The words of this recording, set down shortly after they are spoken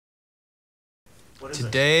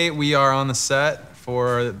Today we are on the set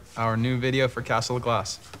for our new video for Castle of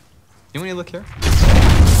Glass. You want me to look here?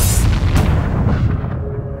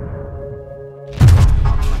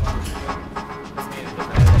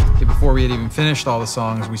 Before we had even finished all the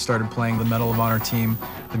songs, we started playing the Medal of Honor team,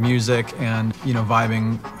 the music, and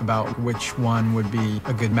vibing about which one would be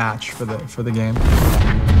a good match for the game.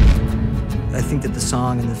 I think that the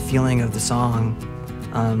song and the feeling of the song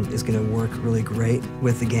is going to work really great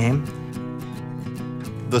with the game.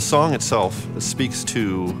 The song itself speaks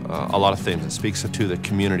to a lot of things. It speaks to the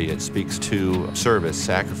community. It speaks to service,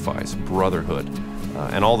 sacrifice, brotherhood,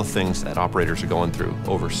 and all the things that operators are going through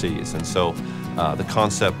overseas. And so the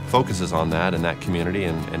concept focuses on that and that community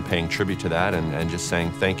and paying tribute to that and just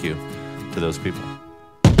saying thank you to those people.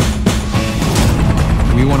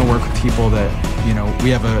 We want to work with people that, we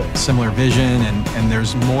have a similar vision and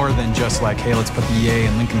there's more than just like, hey, let's put the EA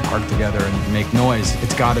and Linkin Park together and make noise.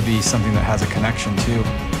 It's got to be something that has a connection too.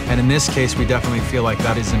 And in this case, we definitely feel like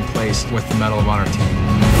that is in place with the Medal of Honor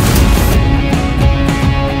team.